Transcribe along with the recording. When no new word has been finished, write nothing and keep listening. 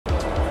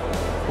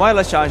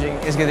Wireless charging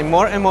is getting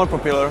more and more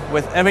popular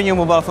with every new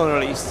mobile phone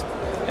released,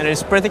 and it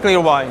is pretty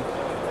clear why.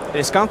 It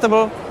is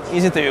comfortable,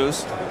 easy to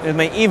use, and it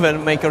may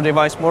even make your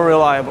device more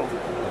reliable.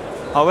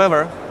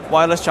 However,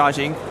 wireless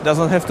charging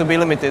doesn't have to be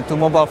limited to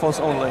mobile phones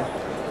only.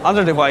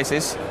 Other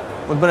devices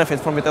would benefit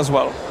from it as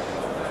well.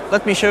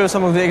 Let me show you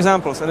some of the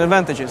examples and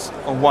advantages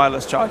of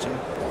wireless charging.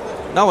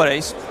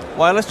 Nowadays,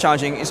 wireless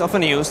charging is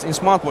often used in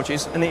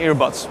smartwatches and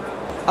earbuds.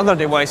 Other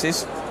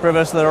devices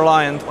previously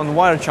reliant on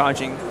wire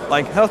charging,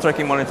 like health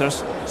tracking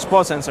monitors,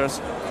 sport sensors,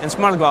 and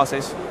smart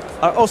glasses,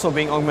 are also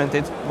being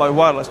augmented by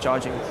wireless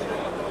charging.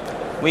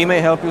 We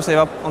may help you save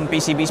up on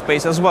PCB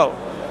space as well,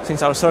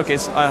 since our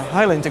circuits are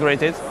highly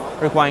integrated,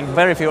 requiring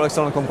very few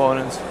external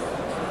components.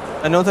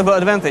 A notable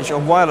advantage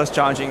of wireless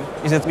charging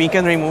is that we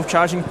can remove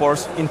charging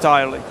ports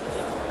entirely.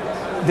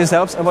 This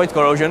helps avoid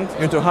corrosion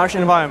due to harsh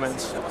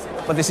environments.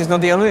 But this is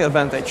not the only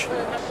advantage.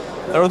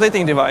 A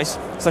rotating device,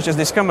 such as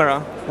this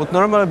camera, would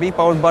normally be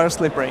powered by a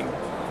slip ring.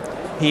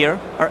 Here,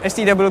 our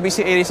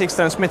STWBC86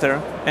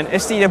 transmitter and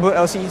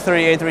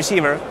STWLC38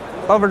 receiver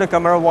power the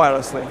camera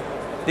wirelessly.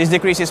 This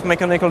decreases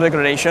mechanical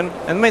degradation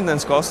and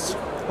maintenance costs,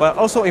 while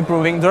also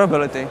improving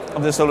durability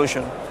of the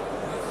solution.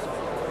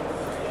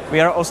 We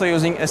are also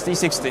using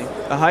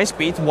ST60, a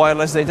high-speed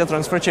wireless data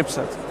transfer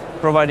chipset,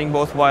 providing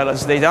both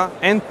wireless data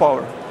and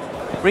power.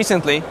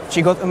 Recently,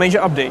 she got a major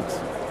update,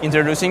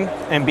 introducing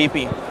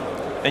MBP,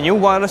 a new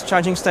wireless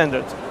charging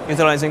standard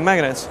utilizing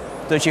magnets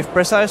to achieve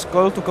precise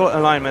call-to-call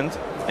alignment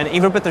and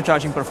even better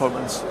charging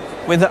performance.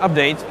 With the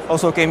update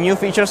also came new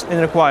features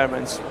and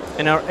requirements,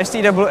 and our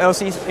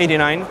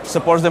STWLC89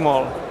 supports them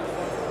all.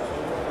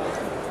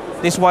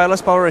 This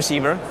wireless power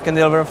receiver can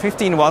deliver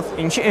 15 watt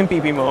in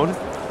MPP mode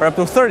or up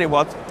to 30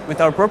 watt with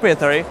our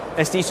proprietary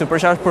ST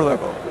Supercharge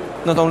protocol.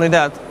 Not only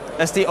that,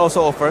 ST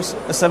also offers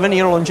a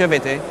 7-year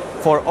longevity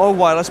for all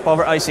wireless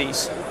power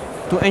ICs.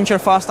 To ensure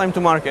fast time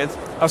to market,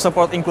 our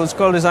support includes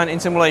coil design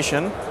and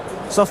simulation,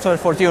 software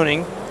for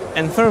tuning,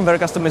 and firmware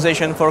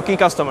customization for key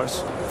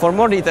customers. For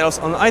more details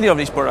on either of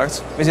these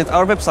products, visit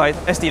our website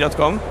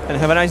st.com and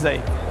have a nice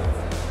day.